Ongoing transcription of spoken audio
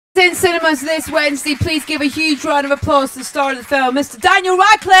in cinemas this Wednesday. Please give a huge round of applause to the star of the film, Mr. Daniel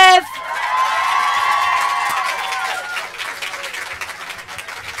Radcliffe.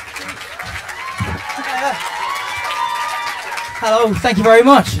 Hello, thank you very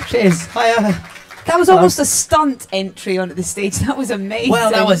much. Cheers. Hi. That was almost a stunt entry onto the stage. That was amazing.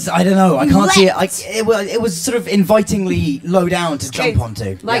 Well, that was, I don't know, I can't see it. It was sort of invitingly low down to jump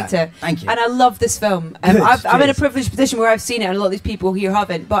onto. Liked it. Thank you. And I love this film. I'm in a privileged position where I've seen it and a lot of these people here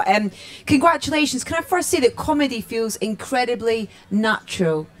haven't. But congratulations. Can I first say that comedy feels incredibly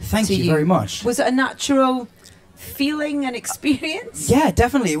natural Thank you very much. Was it a natural feeling and experience? Yeah,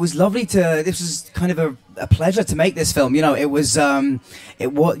 definitely. It was lovely to, this was kind of a pleasure to make this film. You know, it was, you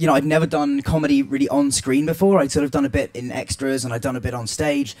know, I'd never done comedy really on screen before. I'd sort of done a bit in extras and I'd done a bit on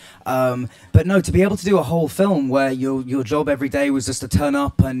stage. But no, to be able to do a whole film where your job every day was just to turn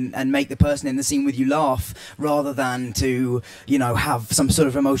up and make the person in the scene with you laugh, rather than to, you know, have some sort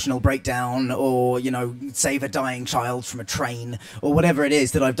of emotional breakdown or, you know, save a dying child from a train or whatever it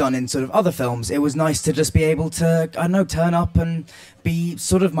is that I've done in sort of other films. It was nice to just be able to, I don't know, turn up and be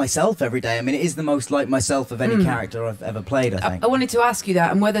sort of myself every day. I mean, it is the most like myself of any character I've ever played, I think. I wanted to ask you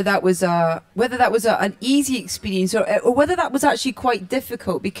that, and whether that was an easy experience or whether that was actually quite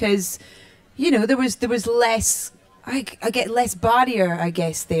difficult, because, you know, there was less. I get less barrier, I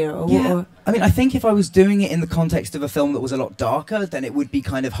guess, there. I mean, I think if I was doing it in the context of a film that was a lot darker, then it would be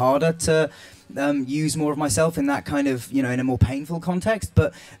kind of harder to use more of myself in that kind of, you know, in a more painful context.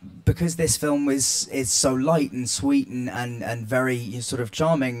 But because this film is so light and sweet and very sort of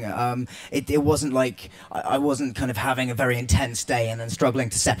charming, it wasn't like I wasn't kind of having a very intense day and then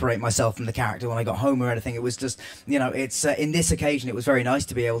struggling to separate myself from the character when I got home or anything. It was just, you know, it's in this occasion it was very nice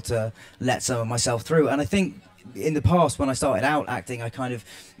to be able to let some of myself through. And I think in the past, when I started out acting, I kind of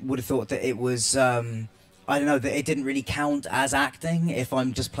would have thought that it was, I don't know, that it didn't really count as acting if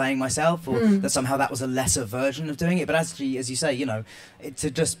I'm just playing myself, or that somehow that was a lesser version of doing it. But actually, as you say, you know,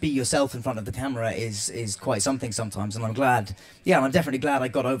 to just be yourself in front of the camera is quite something sometimes. And I'm glad, yeah, I'm definitely glad I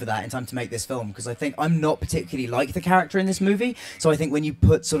got over that in time to make this film, because I think I'm not particularly like the character in this movie. So I think when you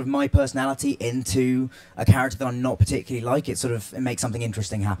put sort of my personality into a character that I'm not particularly like, it makes something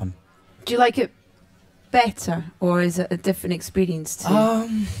interesting happen. Do you like it better, or is it a different experience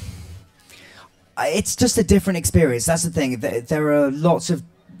too? It's just a different experience. That's the thing. There are lots of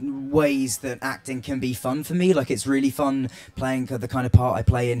ways that acting can be fun for me. Like, it's really fun playing the kind of part I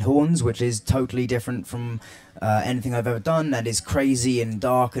play in Horns, which is totally different from anything I've ever done, and is crazy and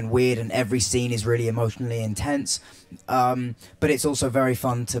dark and weird, and every scene is really emotionally intense. But it's also very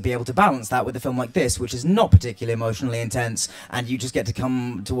fun to be able to balance that with a film like this, which is not particularly emotionally intense, and you just get to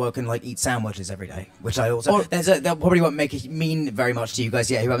come to work and like eat sandwiches every day, which I also... that probably won't make it mean very much to you guys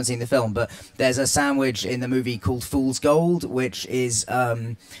yet who haven't seen the film, but there's a sandwich in the movie called Fool's Gold, which is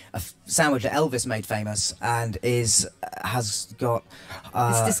a sandwich that Elvis made famous, and has got...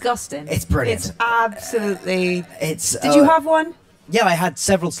 it's disgusting. It's brilliant. It's absolutely... Did you have one? Yeah, I had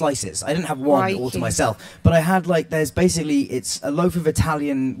several slices. I didn't have one all to myself, but I had, like, there's basically, it's a loaf of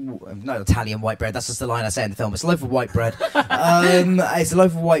not Italian white bread, that's just the line I say in the film, it's a loaf of white bread. It's a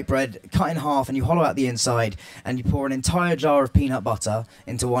loaf of white bread cut in half, and you hollow out the inside, and you pour an entire jar of peanut butter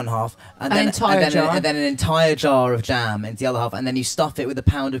into one half, and then an entire jar of jam into the other half, and then you stuff it with a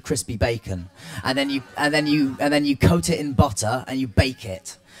pound of crispy bacon, and then you coat it in butter, and you bake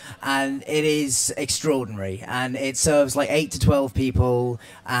it. And it is extraordinary, and it serves like 8 to 12 people,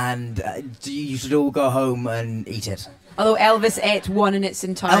 and you should all go home and eat it. Although Elvis ate one in its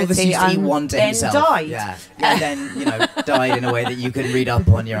entirety, Elvis used to eat one to himself. Died. Yeah, and then, you know, died in a way that you can read up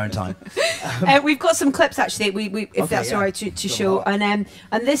on your own time. We've got some clips actually. If that's all right to show, and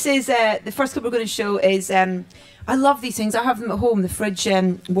this is the first clip we're going to show is. I love these things. I have them at home. The fridge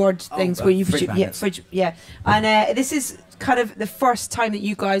word things where you fridge. And this is kind of the first time that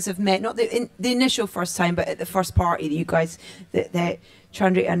you guys have met, not the initial first time, but at the first party that you guys, that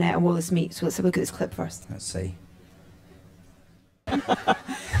Chandra and Wallace meet. So let's have a look at this clip first. Let's see.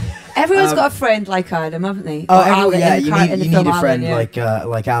 Everyone's got a friend like Adam, haven't they? Oh, yeah, you need a friend like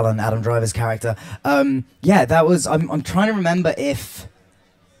Adam Driver's character. Yeah, that was. I'm trying to remember if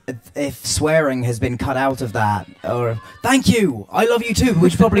swearing has been cut out of that, or thank you, I love you too,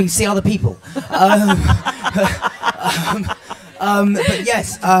 which probably see other people. But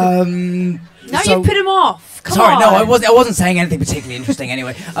yes. Now you put him off. Come on. No, I wasn't saying anything particularly interesting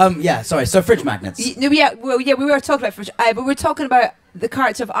anyway. Yeah, sorry. So fridge magnets. We were talking about fridge, but we're talking about the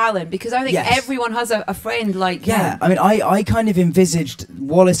character of Alan, because I think everyone has a friend like him. I mean, I kind of envisaged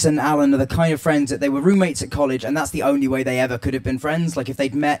Wallace and Alan are the kind of friends that they were roommates at college, and that's the only way they ever could have been friends. Like, if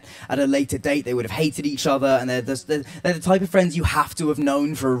they'd met at a later date, they would have hated each other, and they're the type of friends you have to have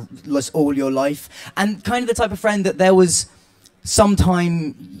known for all your life, and kind of the type of friend that there was some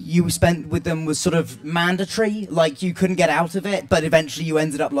time you spent with them was sort of mandatory, like you couldn't get out of it, but eventually you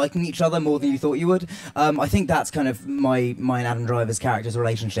ended up liking each other more than you thought you would. I think that's kind of my and Adam Driver's character's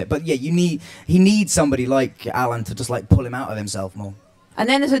relationship. But yeah, he needs somebody like Alan to just like pull him out of himself more. And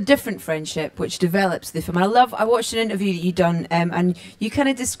then there's a different friendship which develops the film. And I watched an interview that you done, and you kind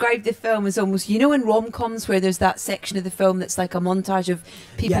of described the film as almost, you know, in rom-coms where there's that section of the film that's like a montage of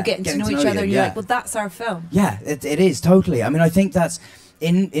people getting to know each other, and you're like, well, that's our film. Yeah, it is, totally. I mean, I think that's,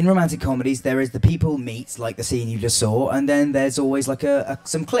 in romantic comedies, there is the people meet, like the scene you just saw, and then there's always like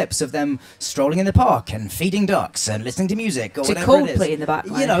some clips of them strolling in the park and feeding ducks and listening to music or whatever it is. Coldplay in the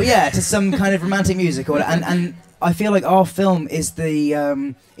background. You know, to some kind of romantic music or whatever. And I feel like our film is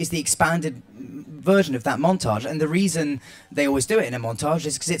the expanded version of that montage, and the reason they always do it in a montage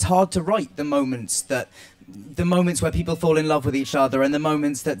is because it's hard to write the moments where people fall in love with each other, and the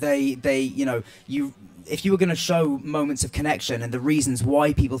moments that they if you were going to show moments of connection and the reasons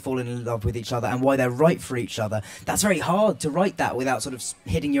why people fall in love with each other and why they're right for each other, that's very hard to write that without sort of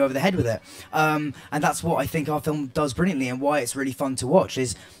hitting you over the head with it. And that's what I think our film does brilliantly, and why it's really fun to watch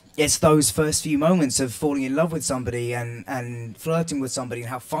is it's those first few moments of falling in love with somebody and flirting with somebody and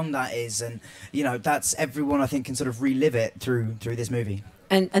how fun that is. And, you know, that's everyone, I think, can sort of relive it through this movie.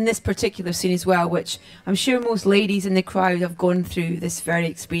 And this particular scene as well, which I'm sure most ladies in the crowd have gone through this very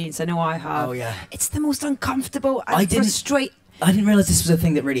experience. I know I have. Oh, yeah. It's the most uncomfortable and frustrating. I didn't realise this was a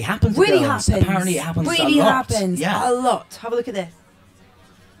thing that really happens to girls. Apparently it happens a lot. Really happens, a lot. Have a look at this.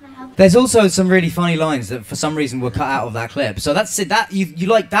 There's also some really funny lines that for some reason were cut out of that clip. So that's it. That you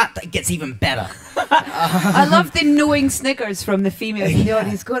like that gets even better. I love the knowing sniggers from the females in the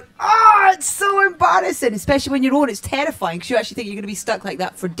audience going, "Oh, it's so embarrassing," especially when you're old. It's terrifying because you actually think you're going to be stuck like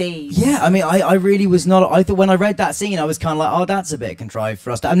that for days. Yeah, I mean, I really was not. I thought when I read that scene, I was kind of like, "Oh, that's a bit contrived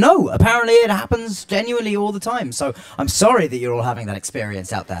for us." No, apparently it happens genuinely all the time. So I'm sorry that you're all having that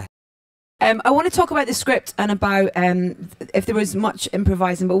experience out there. I want to talk about the script and about if there was much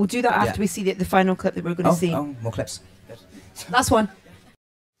improvising, but we'll do that after we see the final clip that we're going to see. Oh, more clips. Good. Last one.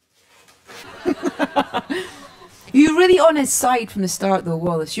 You're really on his side from the start, though,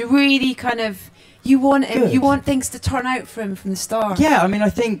 Wallace. You really kind of you want things to turn out for him from the start. Yeah, I mean, I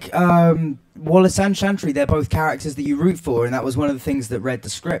think Wallace and Chantry, they're both characters that you root for, and that was one of the things that read the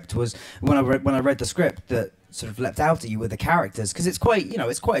script was when I read the script that sort of leapt out at you with the characters, because it's quite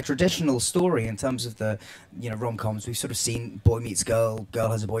a traditional story in terms of the rom-coms. We've sort of seen boy meets girl, girl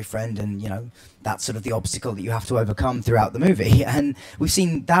has a boyfriend, and that's sort of the obstacle that you have to overcome throughout the movie. And we've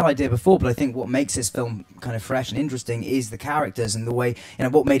seen that idea before, but I think what makes this film kind of fresh and interesting is the characters and the way,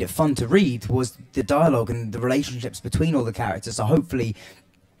 what made it fun to read was the dialogue and the relationships between all the characters. So hopefully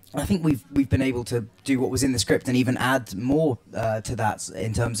I think we've been able to do what was in the script and even add more to that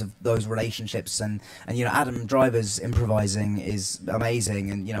in terms of those relationships, and Adam Driver's improvising is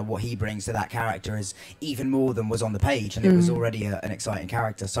amazing, and what he brings to that character is even more than was on the page, and it was already an exciting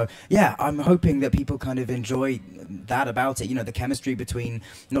character. So yeah, I'm hoping that people kind of enjoy that about it. The chemistry between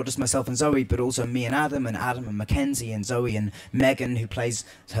not just myself and Zoe, but also me and Adam and Mackenzie and Zoe and Megan, who plays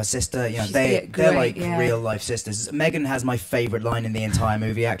her sister. They're like real life sisters. Megan has my favourite line in the entire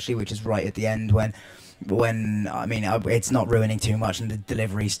movie, actually, which is right at the end when I mean, it's not ruining too much, and the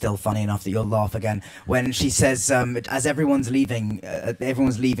delivery's still funny enough that you'll laugh again, when she says, as everyone's leaving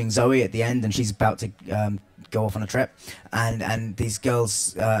Zoe at the end, and she's about to go off on a trip, and these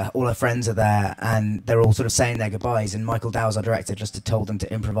girls, all her friends are there, and they're all sort of saying their goodbyes, and Michael Dow's our director just told them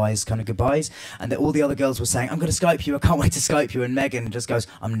to improvise kind of goodbyes, and all the other girls were saying, "I'm going to Skype you, I can't wait to Skype you," and Megan just goes,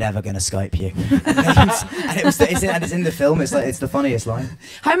 "I'm never going to Skype you." and it's in the film. It's the funniest line.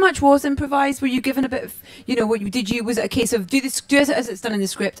 How much was improvised? Were you given a bit of, was it a case of do it as it's done in the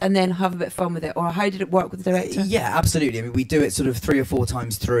script and then have a bit of fun with it, or how did it work with the director? Yeah, absolutely. I mean, we do it sort of 3 or 4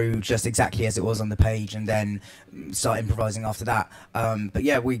 times through, just exactly as it was on the page, and then start improvising after that. But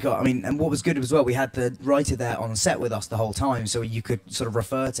yeah, and what was good as well, we had the writer there on set with us the whole time, so you could sort of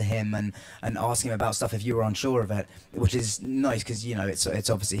refer to him and ask him about stuff if you were unsure of it, which is nice because it's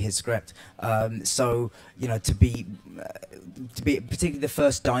obviously his script. So to be particularly the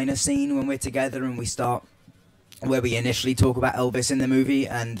first diner scene when we're together and we start where we initially talk about Elvis in the movie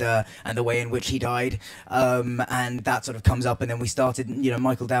and the way in which he died, and that sort of comes up, and then we started, you know,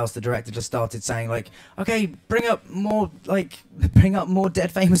 Michael Dowse, the director, just started saying like, okay, bring up more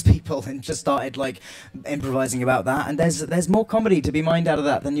dead famous people, and just started like improvising about that, and there's more comedy to be mined out of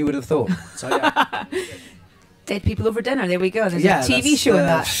that than you would have thought. So yeah. Dead people over dinner. There we go. There's a TV show in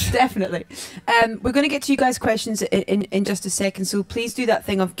that. Definitely. We're going to get to you guys' questions in just a second. So please do that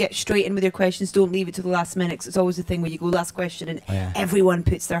thing of get straight in with your questions. Don't leave it to the last minute. 'Cause it's always the thing where you go last question and everyone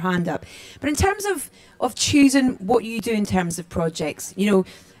puts their hand up. But in terms of choosing what you do in terms of projects, you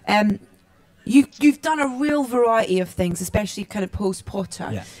know, you've done a real variety of things, especially kind of post Potter.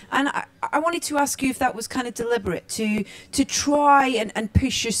 Yeah. And I wanted to ask you if that was kind of deliberate to try and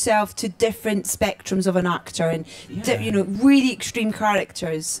push yourself to different spectrums of an actor and you know, really extreme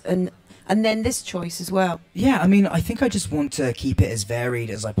characters, and then this choice as well. Yeah, I mean, I think I just want to keep it as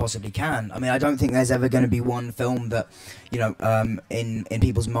varied as I possibly can. I mean, I don't think there's ever going to be one film that, you know, in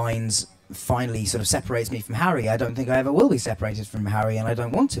people's minds finally sort of separates me from Harry. I don't think I ever will be separated from Harry, and I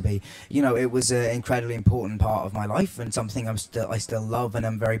don't want to be. You know, it was an incredibly important part of my life and something I still love and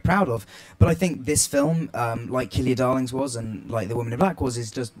I'm very proud of. But I think this film, like Kill Your Darlings was and like The Woman in Black was,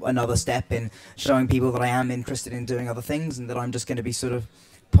 is just another step in showing people that I am interested in doing other things, and that I'm just going to be sort of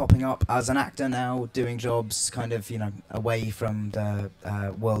popping up as an actor now, doing jobs kind of, you know, away from the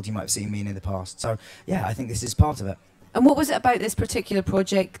world you might have seen me in the past. So yeah, I think this is part of it. And what was it about this particular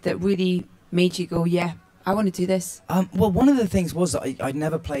project that really made you go, yeah, I want to do this? Well, one of the things was that I'd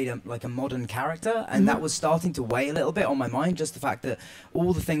never played a modern character, and that was starting to weigh a little bit on my mind, just the fact that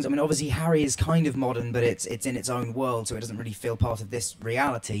all the things, I mean, obviously Harry is kind of modern, but it's in its own world, so it doesn't really feel part of this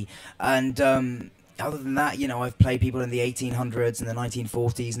reality. And other than that, you know, I've played people in the 1800s and the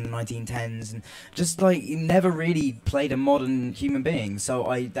 1940s and the 1910s, and just like never really played a modern human being. So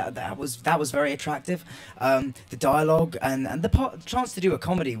that was very attractive. The dialogue and the chance to do a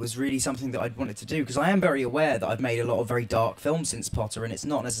comedy was really something that I'd wanted to do, because I am very aware that I've made a lot of very dark films since Potter, and it's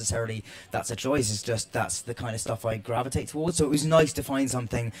not necessarily that's a choice. It's just that's the kind of stuff I gravitate towards. So it was nice to find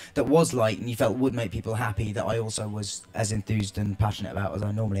something that was light and you felt would make people happy, that I also was as enthused and passionate about as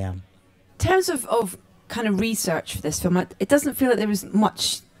I normally am. In terms of kind of research for this film, it doesn't feel like there was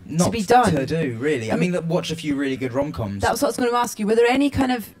much to be done. To do, really. I mean, watch a few really good rom-coms. That was what I was going to ask you. Were there any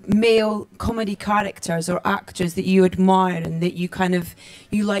kind of male comedy characters or actors that you admire and that you kind of,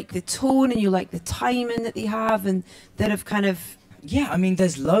 you like the tone and you like the timing that they have and that have kind of... Yeah, I mean,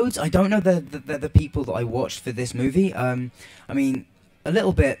 there's loads. I don't know the people that I watched for this movie. I mean, a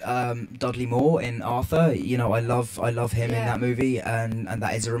little bit Dudley Moore in Arthur. You know, I love him in that movie, and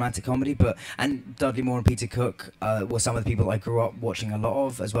that is a romantic comedy. And Dudley Moore and Peter Cook were some of the people I grew up watching a lot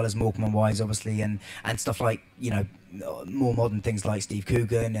of, as well as Morecambe and Wise, obviously, and stuff like, you know, more modern things like Steve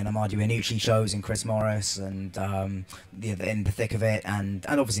Coogan and Amadou Iannucci shows and Chris Morris and In the Thick of It and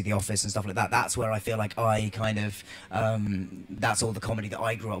obviously The Office and stuff like that. That's where I feel like I kind of that's all the comedy that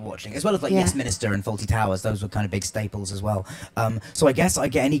I grew up watching, as well as like Yes Minister and Fawlty Towers. Those were kind of big staples as well. So I guess I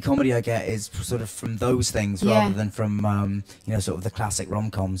get any comedy I get is sort of from those things rather than from you know, sort of the classic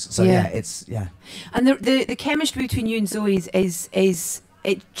rom-coms. So it's And the chemistry between you and Zoe is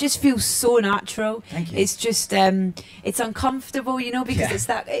it just feels so natural. Thank you. It's just it's uncomfortable, you know, because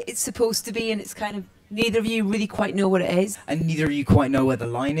it's supposed to be, and it's kind of neither of you really quite know what it is, and neither of you quite know where the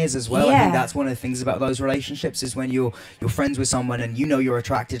line is as well. I think that's one of the things about those relationships, is when you're friends with someone and you know you're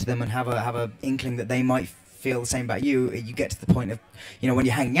attracted to them and have a inkling that they might feel the same about you. You get to the point of, you know, when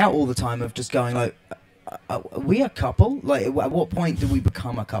you're hanging out all the time, of just going like, are we a couple? Like, at what point do we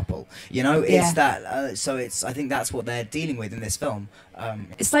become a couple? You know, it's that. So I think that's what they're dealing with in this film.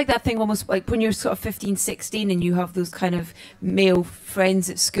 It's like that thing almost like when you're sort of 15, 16 and you have those kind of male friends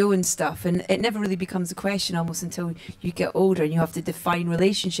at school and stuff, and it never really becomes a question almost until you get older and you have to define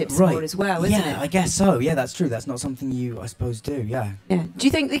relationships more as well, isn't it? Yeah, I guess so. Yeah, that's true. That's not something you, I suppose, do. Yeah. Yeah. Do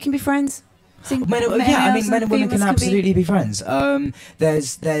you think they can be friends? Men and women can absolutely be friends. I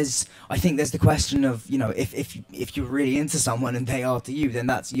think there's the question of, you know, if you're really into someone and they are to you, then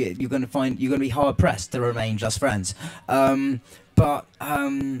you're going to be hard pressed to remain just friends. But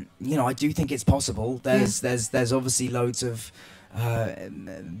you know, I do think it's possible. There's obviously loads of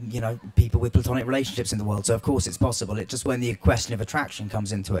you know, people with platonic relationships in the world, so of course it's possible. It's just when the question of attraction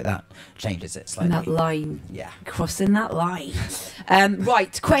comes into it that changes it slightly. And that line, crossing that line.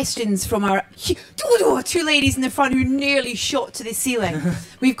 Right, questions from our two ladies in the front who nearly shot to the ceiling.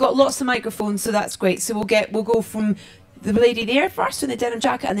 We've got lots of microphones, so that's great. So we'll go from the lady there first in the denim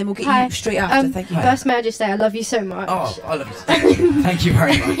jacket, and then we'll get you straight after. Thank you. First, may I just say I love you so much. Oh, I love you too. Thank you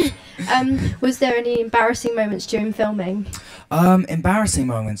very much. Was there any embarrassing moments during filming? Embarrassing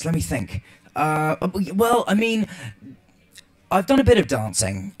moments, let me think. Well, I mean, I've done a bit of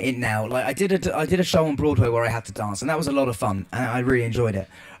dancing in now. Like I did a show on Broadway where I had to dance, and that was a lot of fun, and I really enjoyed it.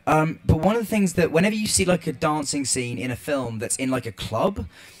 But one of the things that whenever you see like a dancing scene in a film that's in like a club,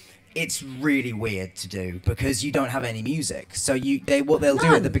 it's really weird to do because you don't have any music. So what they'll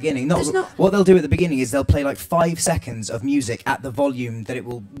do at the beginning, what they'll do at the beginning is they'll play like 5 seconds of music at the volume that it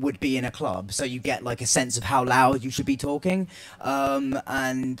would be in a club. So you get like a sense of how loud you should be talking,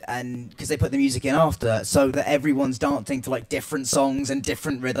 and because they put the music in after, so that everyone's dancing to like different songs and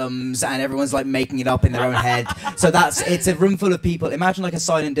different rhythms, and everyone's like making it up in their own head. So it's a room full of people. Imagine like a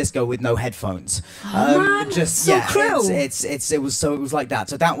silent disco with no headphones. Just so cruel. It was like that.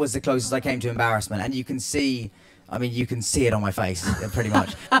 So that was the closest I came to embarrassment, and you can see it on my face pretty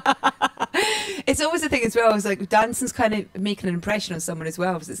much. It's always a thing as well. It's like dancing's kind of making an impression on someone as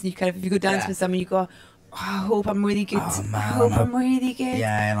well. Because it's, you kind of, if you go dance with someone, you go, oh, I hope I'm really good. Oh, man, I hope I'm really good.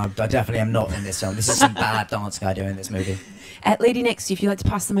 Yeah, and I definitely am not in this film. This is some bad dance guy doing this movie. Lady next to you, if you'd like to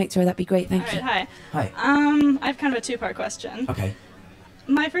pass the mic to her, that'd be great. Thank you. Hi. Hi. I have kind of a two-part question. Okay.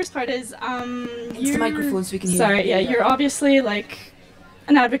 My first part is It's the microphone so we can hear. Sorry, yeah, you're obviously like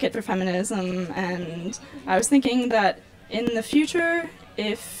an advocate for feminism, and I was thinking that in the future,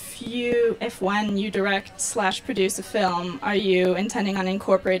 when you direct/produce a film, are you intending on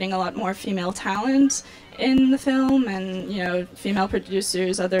incorporating a lot more female talent in the film, and female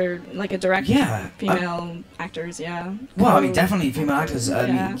producers, other like a direct female actors? Yeah. Well, I mean, definitely female actors.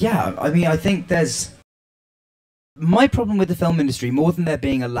 I think there's my problem with the film industry more than there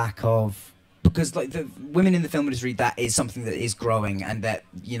being a lack of. Because like the women in the film industry, that is something that is growing, and that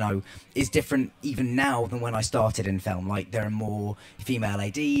is different even now than when I started in film. Like there are more female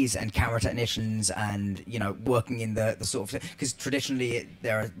ADs and camera technicians, and working in the sort of, because traditionally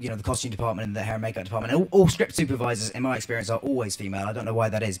there are the costume department and the hair and makeup department, and all script supervisors in my experience are always female. I don't know why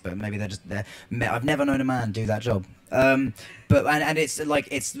that is, but maybe I've never known a man do that job. But it's like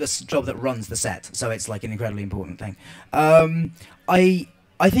it's the job that runs the set, so it's like an incredibly important thing.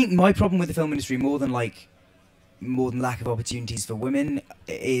 I think my problem with the film industry, more than lack of opportunities for women,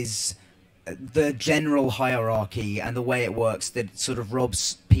 is the general hierarchy and the way it works that sort of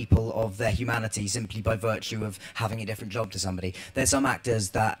robs people of their humanity simply by virtue of having a different job to somebody. There's some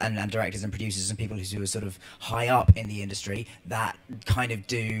actors and directors and producers and people who are sort of high up in the industry that kind of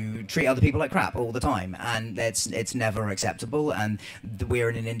do treat other people like crap all the time, and it's never acceptable, and we're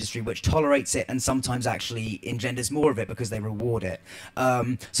in an industry which tolerates it and sometimes actually engenders more of it because they reward it.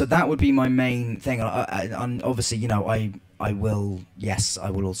 So that would be my main thing. And obviously, I will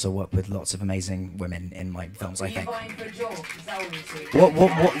also work with lots of amazing women in my films, I think.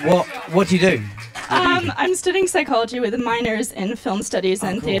 What do you do? I'm studying psychology with minors in film studies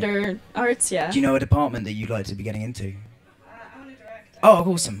and theatre arts, yeah. Do you know a department that you'd like to be getting into? I want to direct. Oh,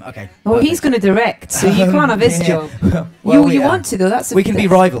 awesome, okay. Well, he's going to direct, so you can't have his job. You want to, though, that's we can be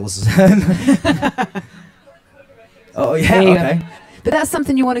rivals. Oh, yeah, okay. But that's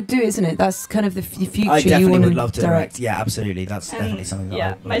something you want to do, isn't it? That's kind of the future. I definitely you want would love to direct. Yeah, absolutely. That's definitely something that I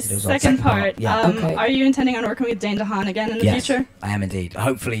would like to do as well. My second part, Okay. Are you intending on working with Dane DeHaan again in the future? I am indeed.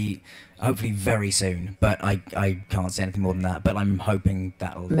 Hopefully very soon, but I can't say anything more than that, but I'm hoping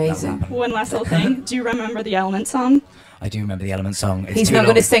that'll happen. One last little thing. Do you remember the Element song? I do remember the Element song. He's not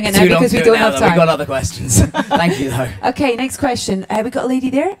going to sing it now because we don't have time. We've got other questions. Thank you, though. Okay, next question. We got a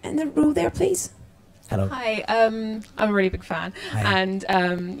lady there in the row there, please. Hello. Hi, I'm a really big fan. Hi. And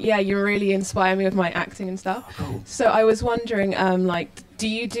you really inspire me with my acting and stuff. Oh, cool. So I was wondering, do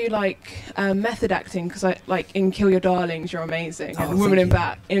you do method acting? Because in Kill Your Darlings, you're amazing. Oh, and Woman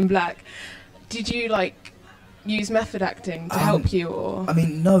in Black. Did you use method acting to help you, or? I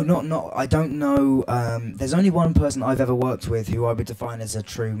mean, no, not. I don't know. There's only one person I've ever worked with who I would define as a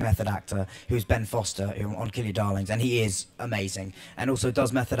true method actor, who's Ben Foster, on Kill Your Darlings, and he is amazing, and also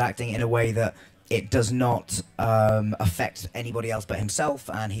does method acting in a way that it does not affect anybody else but himself,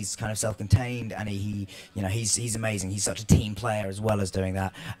 and he's kind of self-contained, and he's amazing. He's such a team player as well as doing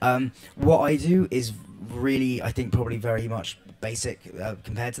that. What I do is really, I think, probably very much basic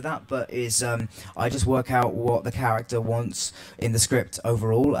compared to that, but is I just work out what the character wants in the script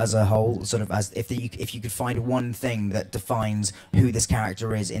overall as a whole, sort of as if you could find one thing that defines who this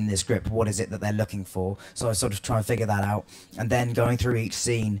character is in this script, what is it that they're looking for. So I sort of try and figure that out, and then going through each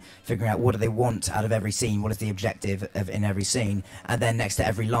scene, figuring out what do they want out of every scene, what is the objective in every scene, and then next to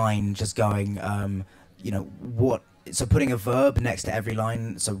every line just going so putting a verb next to every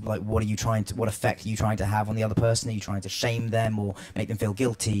line, so what effect are you trying to have on the other person? Are you trying to shame them or make them feel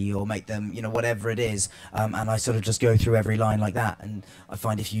guilty or make them, whatever it is, and I sort of just go through every line like that, and I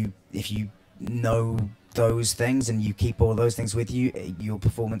find if you know those things and you keep all those things with you, your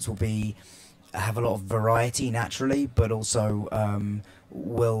performance will be have a lot of variety naturally, but also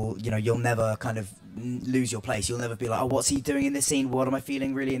you'll never kind of lose your place. You'll never be like, oh, what's he doing in this scene? What am I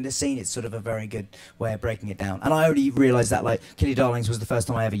feeling really in this scene? It's sort of a very good way of breaking it down. And I only realised that, like, Kill Your Darlings was the first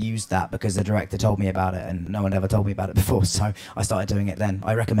time I ever used that, because the director told me about it and no one ever told me about it before, so I started doing it then.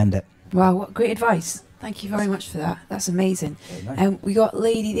 I recommend it. Wow, what great advice. Thank you very much for that. That's amazing. We got a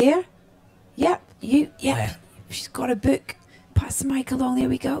lady there. Yep, she's got a book. Pass the mic along, there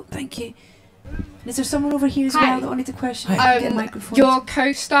we go. Thank you. Is there someone over here as well that wanted a question? Your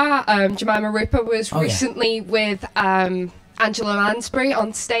co-star, Jemima Rooper, was recently with Angela Lansbury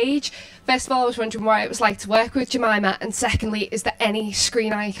on stage. First of all, I was wondering what it was like to work with Jemima, and secondly, is there any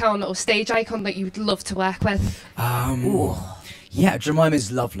screen icon or stage icon that you would love to work with? Yeah,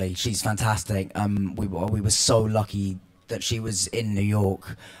 Jemima's lovely. She's fantastic. We were so lucky that she was in New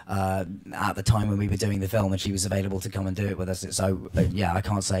York at the time when we were doing the film, and she was available to come and do it with us. So yeah, I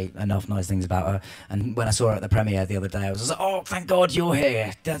can't say enough nice things about her. And when I saw her at the premiere the other day, I was just like, oh, thank God you're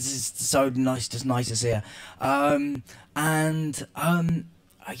here. That's just so nice, just nice to see her.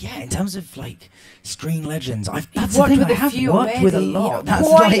 Yeah, in terms of like screen legends, I've worked with a few already. With a lot. That's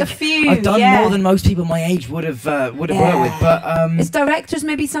quite a few. I've done more than most people my age would have worked with. But is directors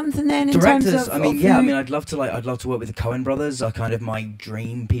maybe something then? In directors, terms of, I mean, yeah, I mean, I'd love to work with the Coen brothers. Are kind of my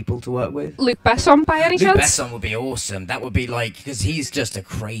dream people to work with. Luc Besson, by any chance? Luc Besson would be awesome. That would be like, because he's just a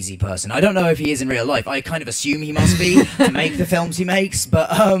crazy person. I don't know if he is in real life. I kind of assume he must be to make the films he makes.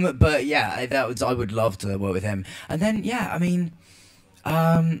 But yeah, I would love to work with him. And then yeah, I mean.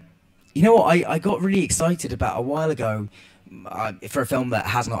 You know what, I got really excited about a while ago for a film that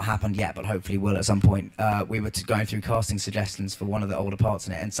has not happened yet, but hopefully will at some point. We were going through casting suggestions for one of the older parts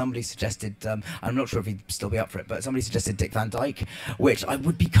in it, and somebody suggested, I'm not sure if he'd still be up for it, but somebody suggested Dick Van Dyke, which I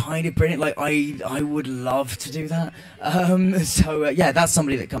would be kind of brilliant. Like, I would love to do that. Yeah, that's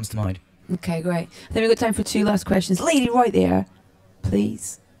somebody that comes to mind. Okay, great. Then we've got time for two last questions. Lady right there,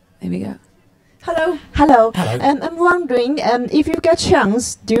 please. There we go. Hello. Hello. I'm wondering, if you get a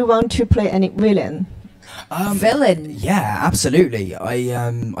chance, do you want to play any villain? Villain? Yeah, absolutely.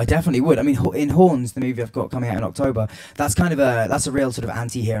 I definitely would. I mean, in Horns, the movie I've got coming out in October, that's kind of that's a real sort of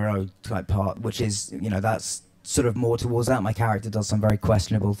anti-hero type part, which is, you know, that's sort of more towards that. My character does some very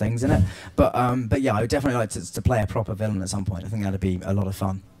questionable things in it, but yeah, I would definitely like to play a proper villain at some point. I think that'd be a lot of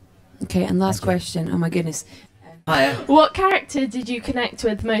fun. Okay, and last question. Oh my goodness. Hiya. What character did you connect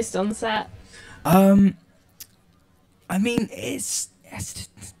with most on set? I mean, it's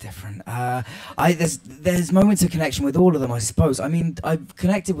different. There's moments of connection with all of them, I suppose. I mean, I've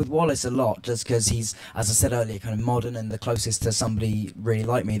connected with Wallace a lot just because he's, as I said earlier, kind of modern and the closest to somebody really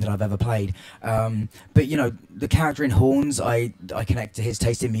like me that I've ever played. But you know, the character in Horns, I connect to his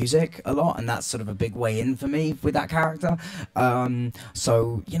taste in music a lot, and that's sort of a big way in for me with that character.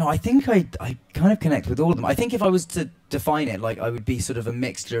 So you know, I think I kind of connect with all of them. I think if I was to define it, like, I would be sort of a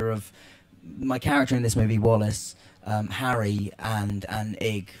mixture of my character in this movie, Wallace, Harry, and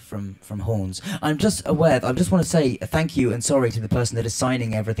Ig from Horns. I'm just aware that I just want to say thank you and sorry to the person that is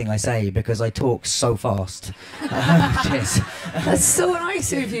signing everything I say, because I talk so fast. Cheers. That's so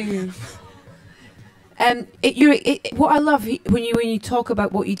nice of you. What I love when you talk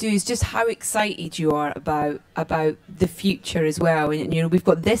about what you do is just how excited you are about the future as well. And you know, we've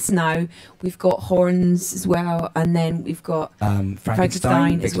got this now, we've got Horns as well, and then we've got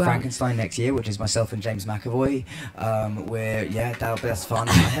Frankenstein as well. Frankenstein next year, which is myself and James McAvoy. That's fun.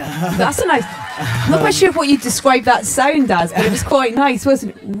 That's a nice. I'm not quite sure what you described that sound as, but it was quite nice,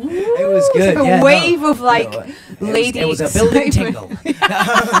 wasn't it? Woo! It was good. Like a wave of like lady. It was a building tingle. But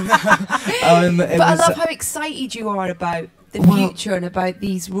I love how excited you are about the future and about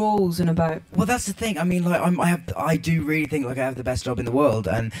these roles and about. Well, that's the thing. I mean, like, I do really think like I have the best job in the world,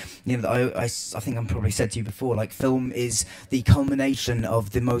 and you know, I think I'm probably said to you before, like, film is the culmination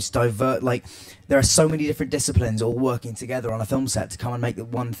of the most diverse. Like, there are so many different disciplines all working together on a film set to come and make the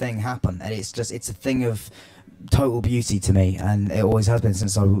one thing happen, and it's a thing of total beauty to me, and it always has been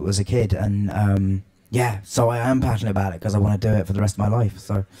since I was a kid, and yeah, so I am passionate about it because I want to do it for the rest of my life.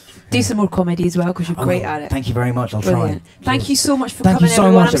 So do some more comedy as well, because you're great at it. Thank you very much. I'll try. Thank you so much for coming,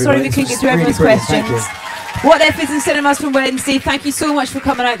 everyone. I'm sorry we couldn't get to everyone's questions. What If is in cinemas from Wednesday. Thank you so much for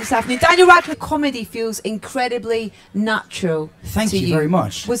coming out this afternoon. Daniel Radcliffe, comedy feels incredibly natural. Thank you very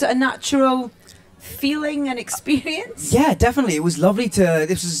much. Was it a natural feeling and experience? Yeah, definitely. It was lovely to.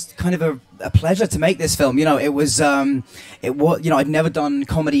 This was kind of a pleasure to make this film. You know, it was. You know, I'd never done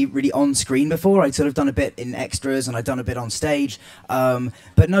comedy really on screen before. I'd sort of done a bit in extras and I'd done a bit on stage.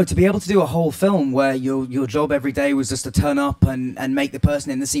 But no, to be able to do a whole film where your job every day was just to turn up and make the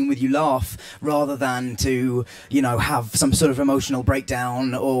person in the scene with you laugh, rather than to, you know, have some sort of emotional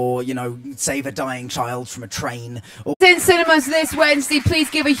breakdown or, you know, save a dying child from a train. Or in cinemas this Wednesday, please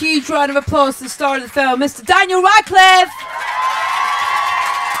give a huge round of applause to the star of the film, Mr. Daniel Radcliffe.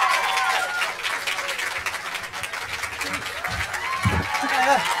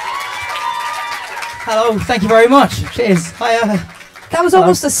 Hello, thank you very much. Cheers. Hi. That was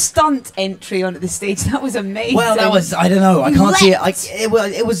almost a stunt entry onto the stage. That was amazing. Well, that was, I don't know, I can't see it.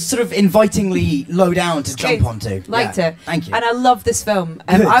 It was sort of invitingly low down to jump onto. Liked it. Thank you. And I love this film.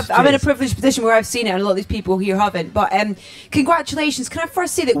 I'm in a privileged position where I've seen it, and a lot of these people here haven't. But congratulations. Can I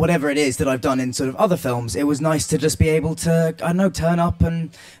first say that whatever it is that I've done in sort of other films, it was nice to just be able to, I don't know, turn up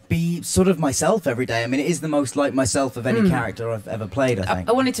and be sort of myself every day. I mean, it is the most like myself of any character I've ever played, I think.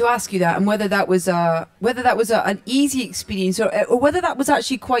 I wanted to ask you that, and whether that was an easy experience, or whether that was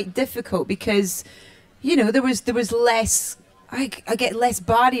actually quite difficult, because, you know, there was less. I get less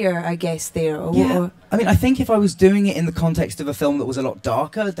barrier, I guess, there. I mean, I think if I was doing it in the context of a film that was a lot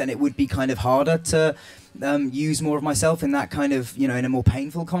darker, then it would be kind of harder to use more of myself in that kind of, you know, in a more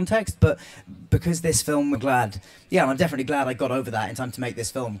painful context. But because this film, I'm definitely glad I got over that in time to make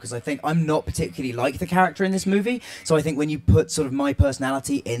this film, because I think I'm not particularly like the character in this movie. So I think when you put sort of my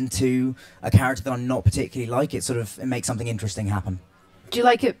personality into a character that I'm not particularly like, it makes something interesting happen. Do you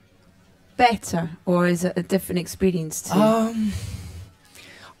like it better, or is it a different experience too?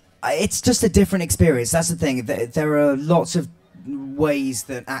 It's just a different experience. That's the thing. There are lots of ways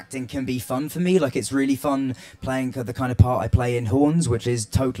that acting can be fun for me. Like, it's really fun playing the kind of part I play in Horns, which is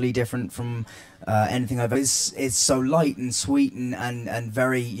totally different from anything I've. It's so light and sweet and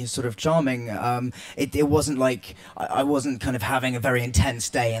very sort of charming. It wasn't like I wasn't kind of having a very intense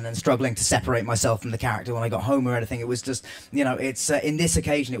day and then struggling to separate myself from the character when I got home or anything. It was just, you know, it's in this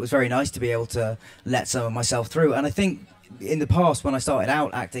occasion it was very nice to be able to let some of myself through. And I think in the past, when I started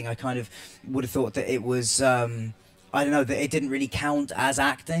out acting, I kind of would have thought that it was I don't know, that it didn't really count as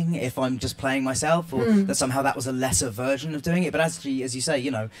acting if I'm just playing myself, or that somehow that was a lesser version of doing it. But actually, as you say,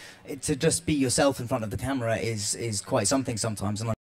 you know, to just be yourself in front of the camera is quite something sometimes. And